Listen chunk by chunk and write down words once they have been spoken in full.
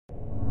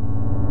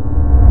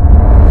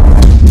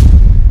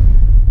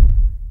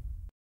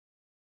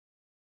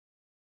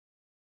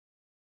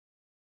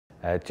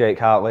Jake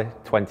Hartley,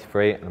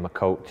 23, and I'm a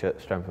coach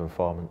at Strength and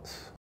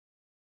Performance.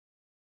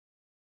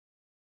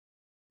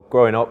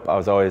 Growing up, I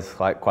was always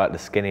like quite the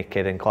skinny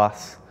kid in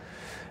class.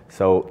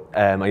 So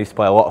I used to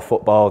play a lot of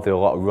football, do a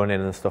lot of running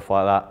and stuff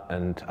like that,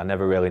 and I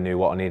never really knew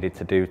what I needed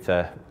to do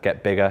to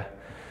get bigger.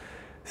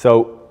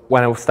 So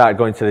when I started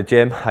going to the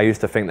gym, I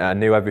used to think that I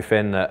knew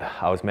everything, that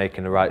I was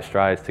making the right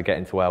strides to get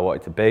into where I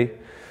wanted to be.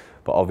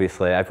 But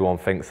obviously everyone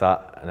thinks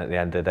that, and at the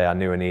end of the day I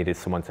knew I needed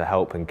someone to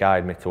help and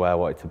guide me to where I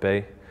wanted to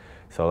be.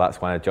 So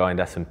that's when I joined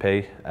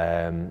S&P.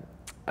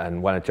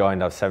 And when I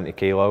joined I was 70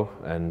 kilo,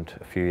 and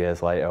a few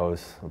years later I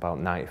was about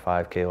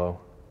 95 kilo.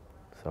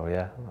 So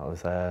yeah, that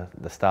was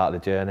the start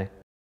of the journey.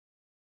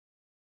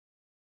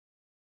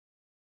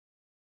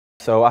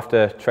 So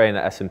after training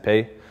at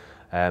S&P,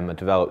 I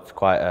developed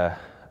quite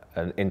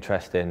an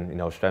interest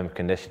in strength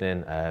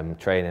conditioning,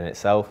 training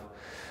itself.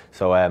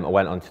 So I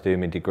went on to do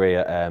my degree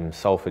at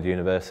Salford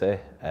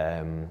University.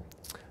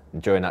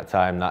 During that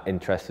time, that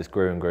interest just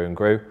grew and grew and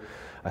grew.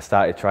 I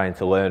started trying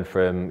to learn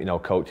from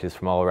coaches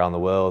from all around the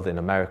world, in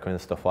America and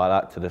stuff like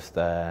that, to just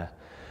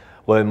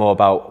learn more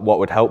about what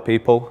would help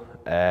people.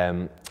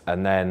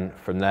 And then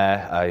from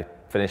there, I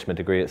finished my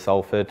degree at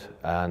Salford,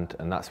 and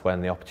that's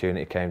when the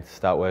opportunity came to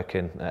start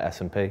working at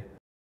S&P.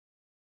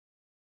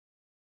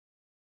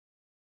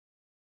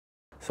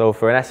 So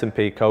for an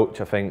S&P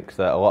coach, I think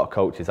that a lot of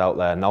coaches out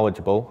there are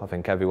knowledgeable. I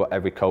think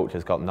every coach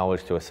has got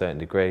knowledge to a certain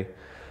degree,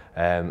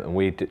 and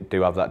we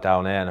do have that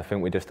down here. And I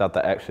think we just have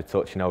that extra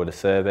touch, with the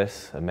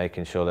service and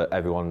making sure that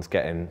everyone's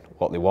getting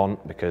what they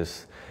want,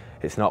 because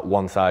it's not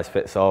one size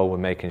fits all. We're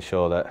making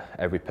sure that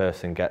every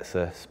person gets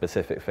the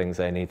specific things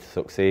they need to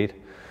succeed.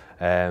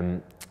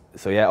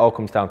 So yeah, it all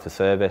comes down to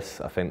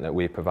service. I think that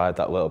we provide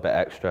that little bit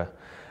extra,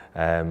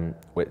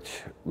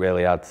 which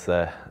really adds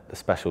the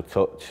special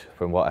touch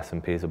from what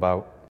S&P is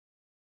about.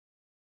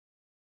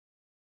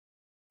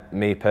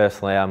 Me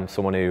personally, I'm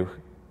someone who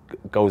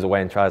goes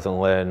away and tries to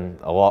learn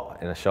a lot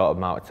in a short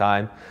amount of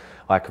time.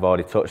 Like I've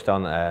already touched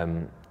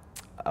on,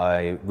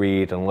 I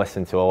read and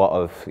listen to a lot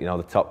of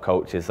the top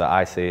coaches that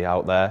I see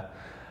out there,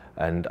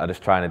 and I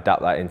just try and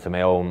adapt that into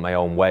my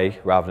own way,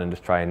 rather than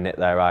just try and knit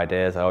their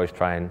ideas. I always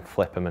try and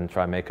flip them and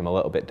try and make them a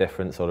little bit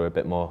different, so they're a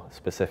bit more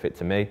specific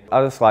to me.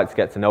 I just like to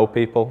get to know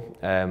people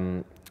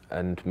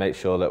and make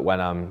sure that when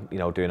I'm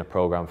doing a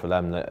program for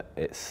them, that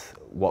it's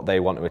what they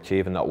want to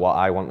achieve and not what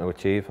I want to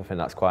achieve. I think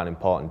that's quite an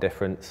important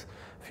difference.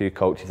 A few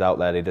coaches out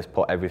there, they just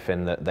put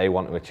everything that they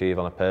want to achieve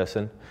on a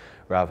person,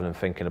 rather than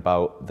thinking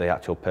about the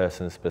actual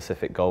person's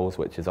specific goals,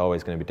 which is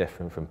always going to be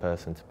different from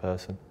person to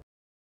person.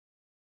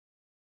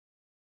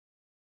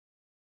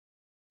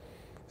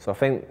 So I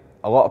think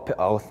a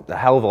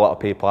hell of a lot of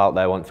people out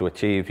there want to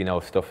achieve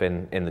stuff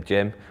in the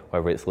gym,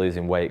 whether it's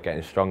losing weight,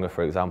 getting stronger,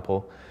 for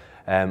example.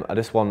 I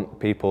just want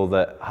people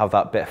that have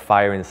that bit of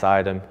fire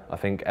inside them. I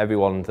think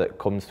everyone that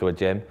comes to a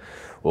gym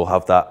will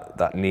have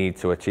that need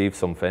to achieve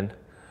something,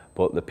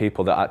 but the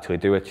people that actually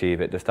do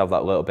achieve it just have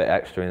that little bit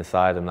extra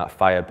inside them, that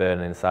fire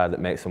burning inside, that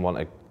makes them want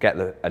to get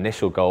the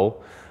initial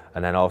goal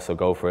and then also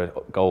go for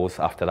goals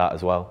after that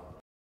as well.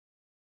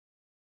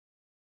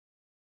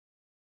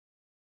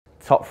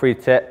 Top 3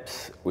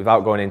 tips,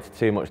 without going into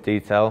too much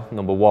detail.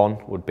 Number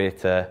 1 would be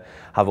to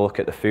have a look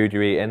at the food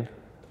you're eating.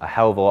 A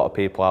hell of a lot of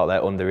people out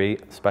there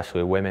undereat,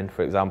 especially women,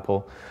 for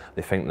example.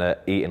 They think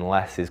that eating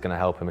less is going to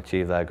help them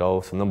achieve their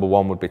goals. So number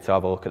 1 would be to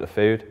have a look at the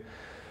food.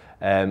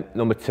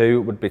 Number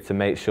 2 would be to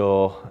make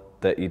sure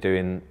that you're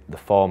doing the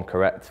form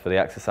correct for the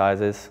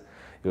exercises.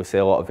 You'll see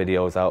a lot of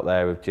videos out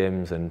there of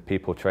gyms and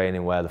people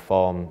training where the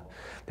form,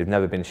 they've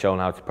never been shown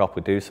how to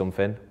properly do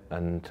something.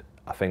 And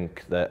I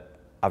think that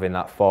having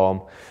that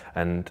form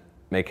and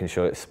making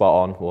sure it's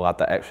spot on will add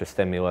that extra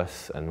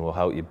stimulus and will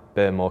help you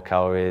burn more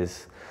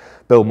calories,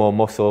 build more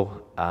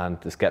muscle,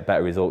 and just get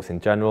better results in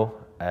general.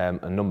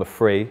 And number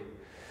 3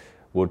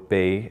 would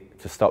be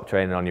to stop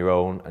training on your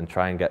own and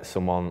try and get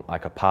someone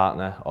like a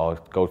partner, or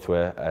go to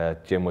a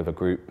gym with a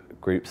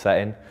group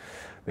setting,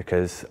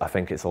 because I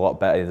think it's a lot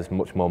better. There's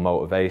much more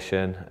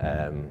motivation,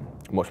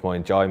 much more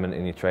enjoyment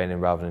in your training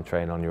rather than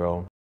training on your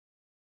own.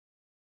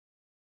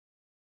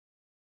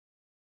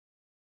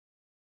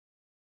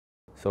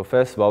 So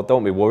first of all,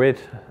 don't be worried,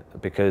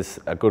 because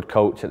a good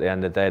coach at the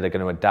end of the day, they're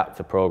going to adapt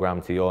the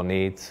program to your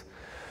needs.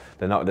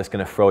 They're not just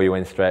going to throw you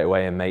in straight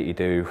away and make you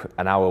do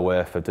an hour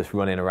worth of just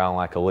running around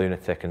like a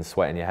lunatic and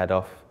sweating your head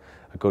off.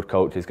 A good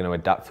coach is going to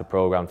adapt the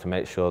program to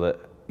make sure that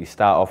you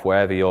start off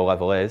wherever your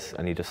level is,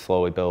 and you just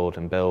slowly build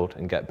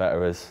and get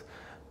better as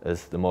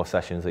the more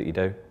sessions that you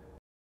do.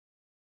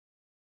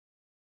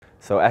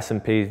 So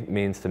S&P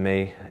means to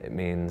me, it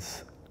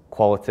means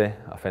quality.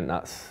 I think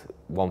that's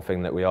one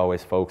thing that we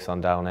always focus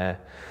on down here.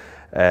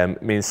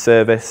 It means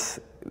service,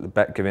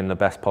 giving the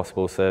best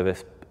possible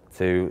service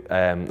to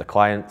the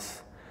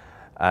clients.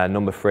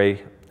 Number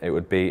 3, it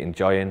would be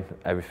enjoying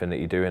everything that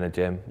you do in a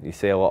gym. You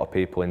see a lot of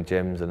people in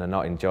gyms and they're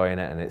not enjoying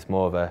it, and it's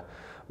more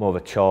of a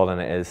chore than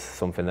it is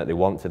something that they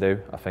want to do.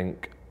 I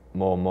think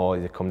more and more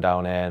as you come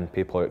down here and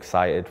people are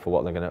excited for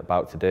what they're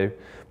about to do,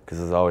 because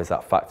there's always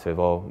that factor of,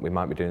 oh, we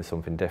might be doing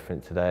something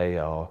different today,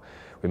 or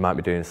we might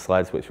be doing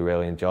sleds, which we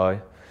really enjoy.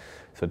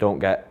 So don't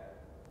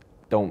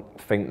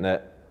think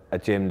that a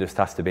gym just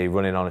has to be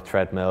running on a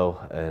treadmill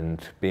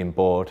and being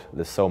bored.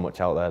 There's so much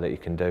out there that you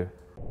can do.